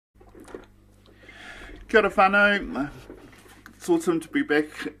Kia ora whanau. It's awesome to be back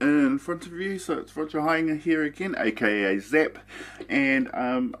in front of you. So it's Roger Hainga here again, aka Zap, and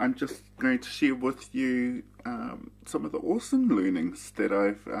I'm just going to share with you some of the awesome learnings that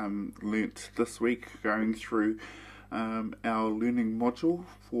I've learnt this week going through our learning module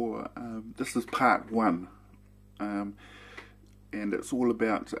for, this is part 1, and it's all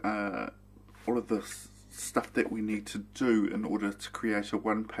about all of this stuff that we need to do in order to create a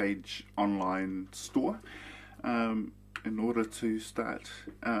one-page online store, in order to start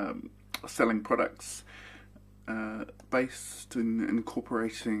selling products based in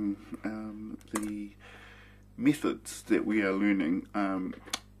incorporating the methods that we are learning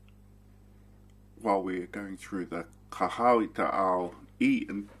while we're going through the Kahawita Ao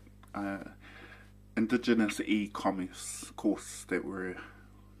Indigenous e-commerce course that we're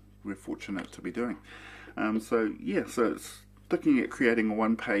fortunate to be doing. So it's looking at creating a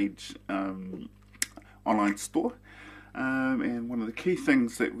one-page online store, and one of the key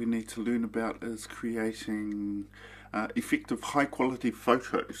things that we need to learn about is creating effective, high-quality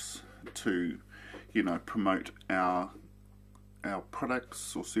photos to, promote our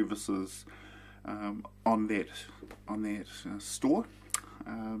products or services on that store,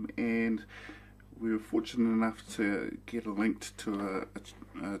 and we were fortunate enough to get a link to a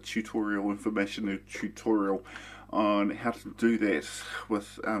information tutorial on how to do that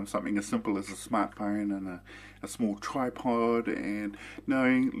with something as simple as a smartphone and a small tripod, and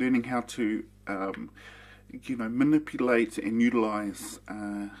learning how to manipulate and utilize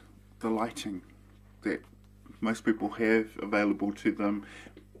the lighting that most people have available to them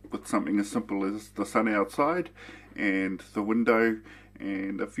with something as simple as the sun outside and the window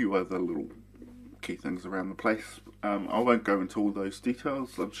and a few other little key things around the place. I won't go into all those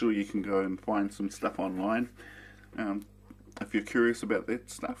details. I'm sure you can go and find some stuff online if you're curious about that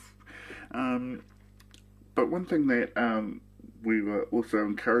stuff. But one thing that we were also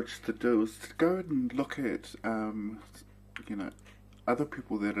encouraged to do is to go and look at other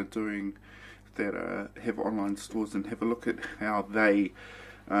people that are doing have online stores, and have a look at how they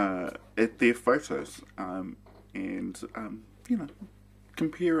at their photos, and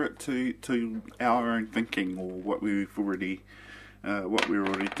compare it to our own thinking or what we're already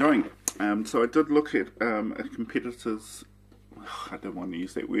doing. So I did look at a competitor's. I don't want to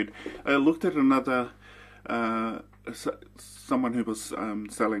use that word. I looked at another someone who was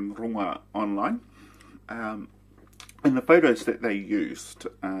selling runga online, and the photos that they used.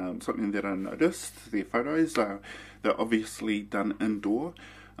 Something that I noticed: their photos they're obviously done indoor,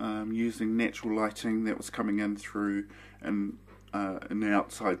 using natural lighting that was coming in through an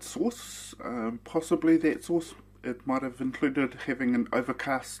outside source. Possibly that source, it might have included having an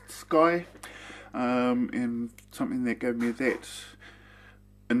overcast sky, and something that gave me that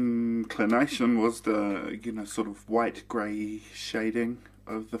inclination was the sort of white grey shading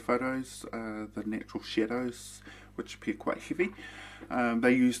of the photos, the natural shadows, which appear quite heavy.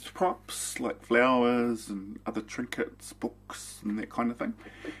 They used props like flowers and other trinkets, books and that kind of thing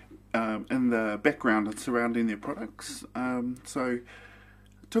in the background and surrounding their products. So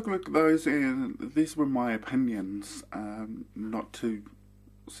I took a look at those, and these were my opinions, not to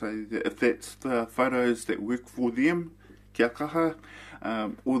say that if that's the photos that work for them, kia kaha,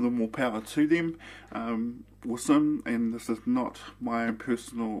 all the more power to them. Awesome, and this is not my own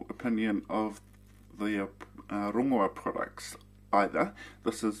personal opinion of the rongoa products either.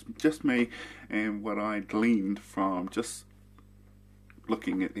 This is just me and what I gleaned from just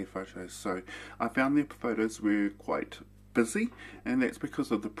looking at their photos. So I found their photos were quite busy, and that's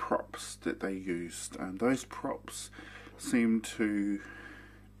because of the props that they used. And those props seem to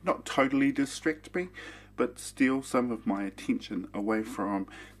not totally distract me, but steal some of my attention away from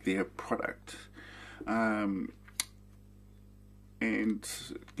their product. And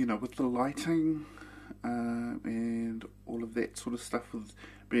with the lighting and all of that sort of stuff, with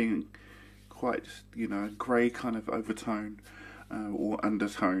being quite grey kind of overtone or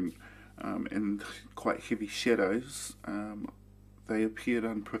undertone, and quite heavy shadows, they appeared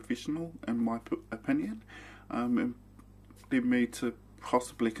unprofessional in my opinion, and led me to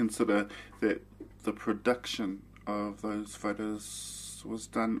possibly consider that the production of those photos was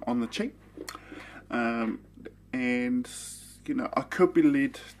done on the cheap, and I could be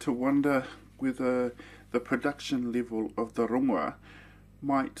led to wonder whether the production level of the rongoa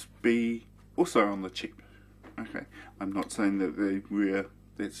might be also on the cheap. Okay, I'm not saying that they were.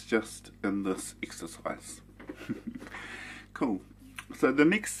 That's just in this exercise. Cool. So the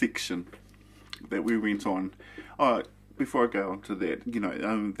next section that we went on, before I go on to that,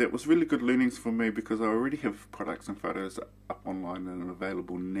 that was really good learnings for me, because I already have products and photos up online and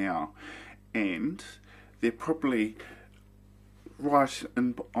available now, and they're probably right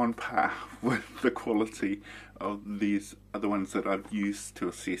on par with the quality of these other ones that I've used to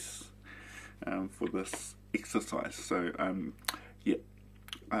assess for this exercise. So yeah,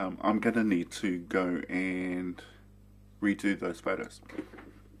 I'm going to need to go and redo those photos.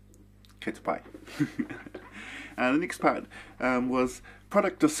 Okay, to buy. The next part was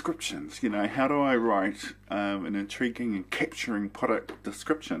product descriptions. You know, how do I write an intriguing and capturing product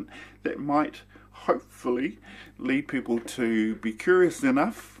description that might hopefully lead people to be curious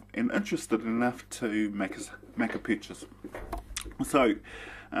enough and interested enough to make a purchase. So,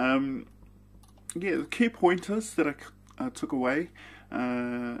 yeah, the key pointers that I took away,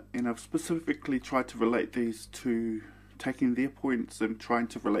 and I've specifically tried to relate these to taking their points and trying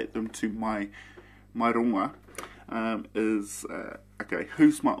to relate them to my rongoa, is okay,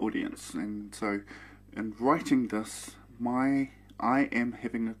 who's my audience? And so in writing this, I am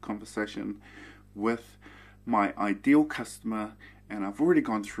having a conversation with my ideal customer, and I've already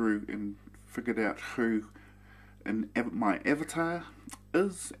gone through and figured out who my avatar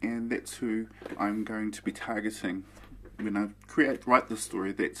is, and that's who I'm going to be targeting when I write the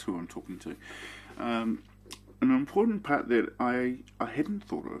story. That's who I'm talking to. An important part that I hadn't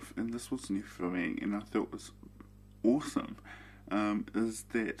thought of, and this was new for me, and I thought was awesome, is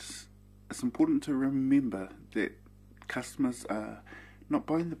that it's important to remember that customers are not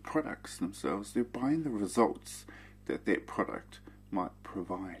buying the products themselves, they're buying the results that that product might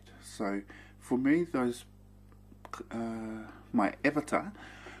provide. So for me, my avatar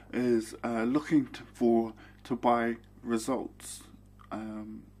is looking to buy results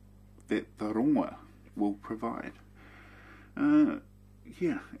that the rongoa will provide.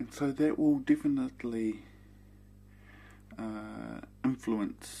 Yeah, and so that will definitely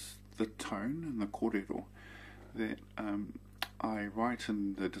influence the tone and the kōrero that I write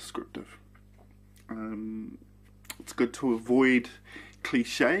in the descriptive. It's good to avoid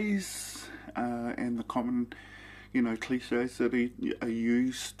cliches and the common, cliches that are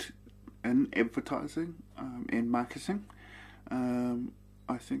used in advertising and marketing.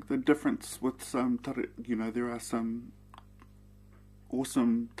 I think the difference with some, there are some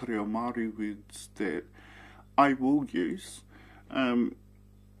awesome te reo Māori words that I will use,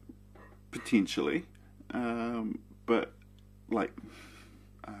 potentially, but like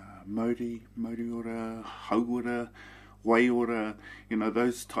mauri ora, hauora, waiora,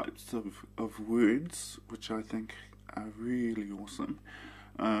 those types of words, which I think are really awesome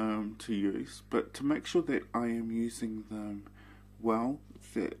to use, but to make sure that I am using them well,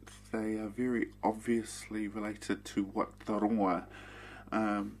 that they are very obviously related to what the rongoa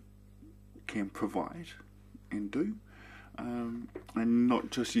can provide and do, and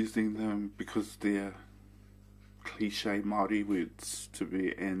not just using them because they're cliche Māori words to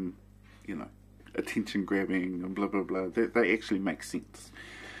be attention grabbing and blah blah blah. They actually make sense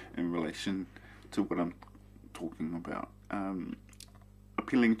in relation to what I'm talking about.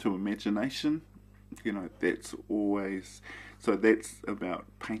 Appealing to imagination, that's always, so that's about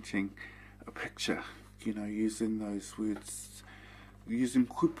painting a picture, using those words, using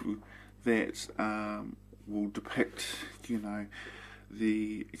kupu that will depict,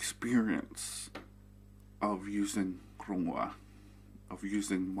 the experience of using rongoa, of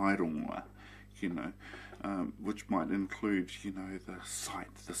using my rongoa, which might include, the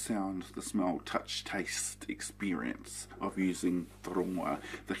sight, the sound, the smell, touch, taste experience of using the rongoa,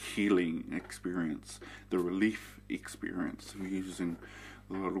 the healing experience, the relief experience of using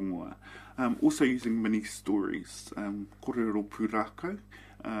the rongoa. Also using mini stories, kōrero pūrākau,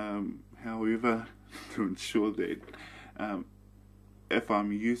 however, to ensure that if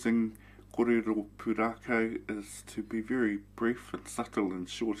I'm using kōrero pūrākau is to be very brief and subtle and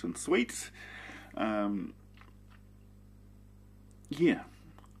short and sweet. Yeah,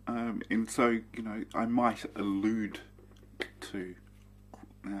 and so, I might allude to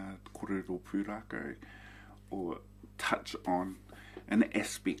kōrero pūrākau or touch on an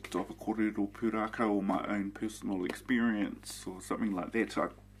aspect of a kōrero pūrākau or my own personal experience or something like that.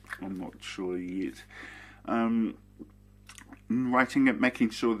 I'm not sure yet. Writing it,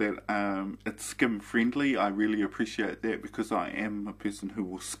 making sure that it's skim friendly, I really appreciate that, because I am a person who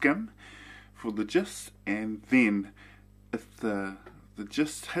will skim for the gist, and then if the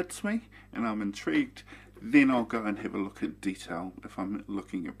gist hits me and I'm intrigued, then I'll go and have a look at detail if I'm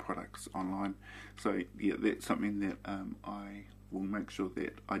looking at products online. So yeah, that's something that I will make sure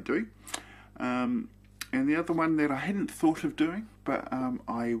that I do. And the other one that I hadn't thought of doing, but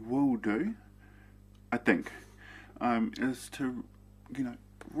I will do, I think, is to,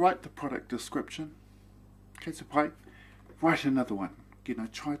 write the product description. Okay, so write another one.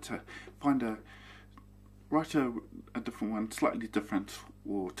 Try to find write a different one, slightly different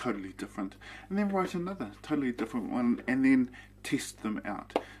or totally different, and then write another totally different one, and then test them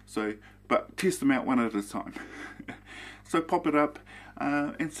out. So, but test them out one at a time. So pop it up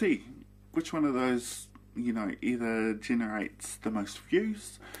and see which one of those, you know, either generates the most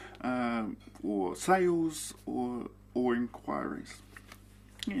views, or sales, or inquiries.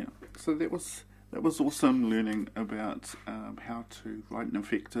 Yeah. So that was awesome, learning about how to write an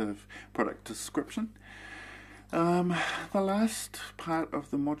effective product description. The last part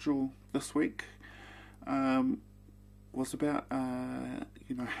of the module this week was about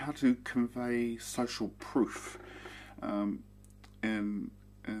you know, how to convey social proof in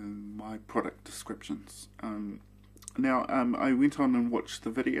my product descriptions. Now, I went on and watched the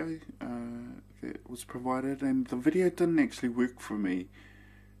video that was provided, and the video didn't actually work for me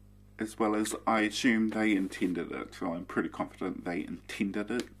as well as I assumed they intended it. So I'm pretty confident they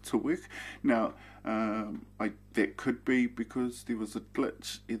intended it to work. Now, that could be because there was a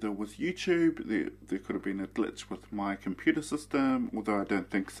glitch either with YouTube, there could have been a glitch with my computer system, although I don't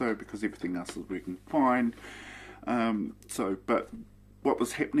think so because everything else is working fine. But what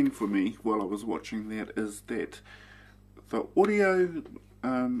was happening for me while I was watching that is that the audio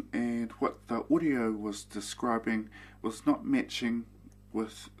and what the audio was describing was not matching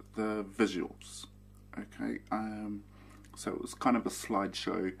with the visuals. Okay, so it was kind of a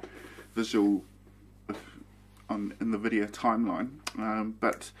slideshow visual in the video timeline,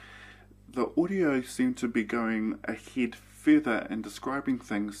 but the audio seemed to be going ahead further and describing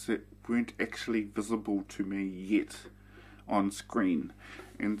things that weren't actually visible to me yet on screen,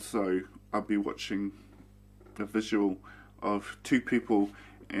 and so I'll be watching a visual of two people,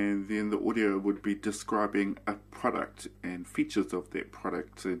 and then the audio would be describing a product and features of that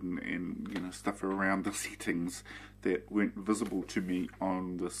product, and you know, stuff around the settings that weren't visible to me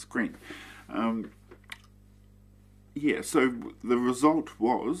on the screen. Yeah, so the result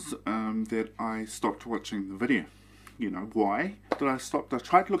was that I stopped watching the video. You know, why did I stop? I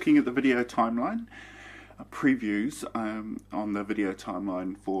tried looking at the video timeline, previews on the video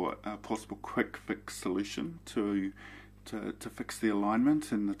timeline for a possible quick fix solution to fix the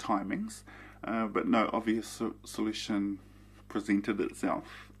alignment and the timings, but no obvious solution presented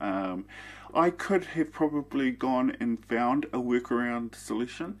itself. I could have probably gone and found a workaround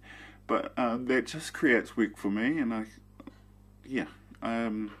solution, but that just creates work for me, and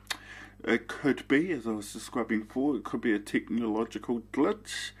it could be, as I was describing before, it could be a technological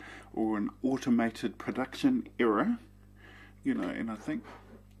glitch or an automated production error, you know, and I think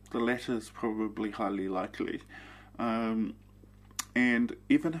the latter is probably highly likely. And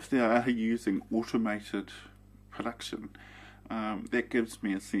even if they are using automated production, that gives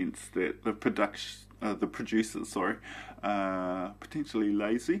me a sense that the producers, are potentially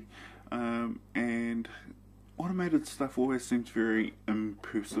lazy, and automated stuff always seems very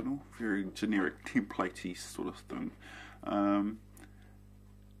impersonal, very generic, templatey sort of thing.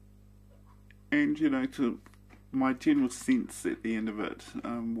 And you know, my general sense at the end of it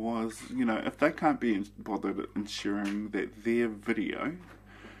was, you know, if they can't be bothered ensuring that their video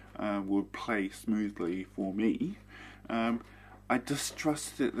would play smoothly for me, I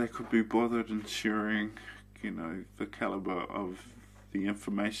distrust that they could be bothered ensuring, you know, the caliber of the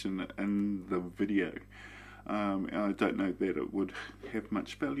information in the video. And I don't know that it would have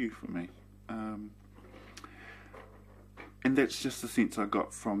much value for me. And that's just the sense I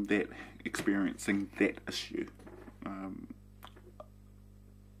got from that, experiencing that issue.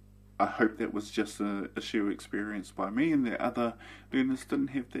 I hope that was just an issue experienced by me and that other learners didn't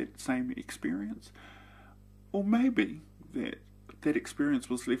have that same experience. Or maybe that experience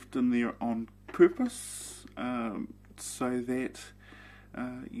was left in there on purpose, so that,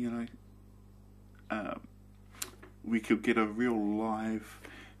 you know, we could get a real live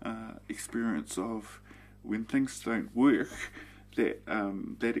experience of when things don't work,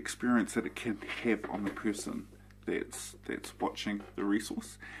 that experience that it can have on the person that's watching the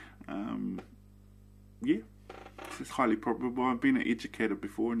resource. Yeah, this is highly probable. I've been an educator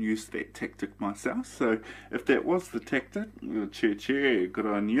before and used that tactic myself, so if that was the tactic, cheer, good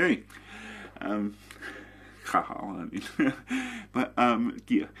on you. But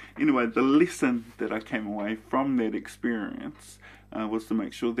yeah, anyway, the lesson that I came away from that experience was to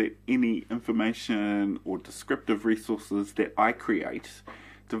make sure that any information or descriptive resources that I create,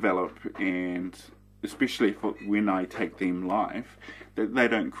 develop, and especially when I take them live, that they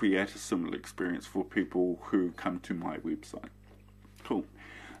don't create a similar experience for people who come to my website. Cool.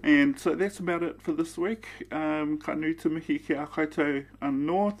 And so that's about it for this week. Ka nui te mihi ki a koutou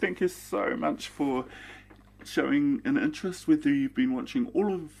anō. Thank you so much for showing an interest, whether you've been watching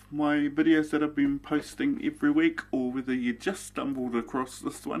all of my videos that I've been posting every week, or whether you just stumbled across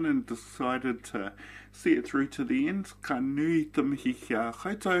this one and decided to see it through to the end. Ka nui te mihi kia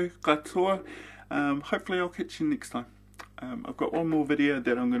koutou katoa. Hopefully I'll catch you next time. I've got one more video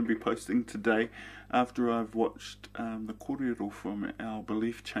that I'm going to be posting today after I've watched the kōrero from our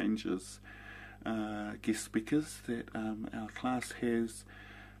Belief Changes guest speakers that our class has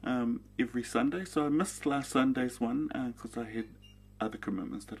every Sunday. So I missed last Sunday's one because I had other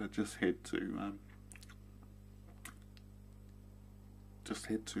commitments that I just had to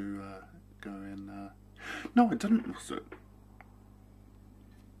go and no, I didn't miss it.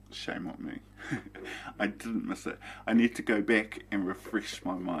 Shame on me. I didn't miss it. I need to go back and refresh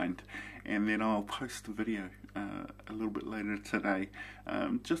my mind, and then I'll post the video a little bit later today,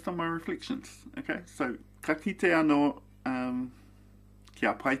 just on my reflections. Okay, so ka kite anō,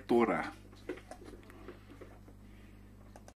 kia pai tōra.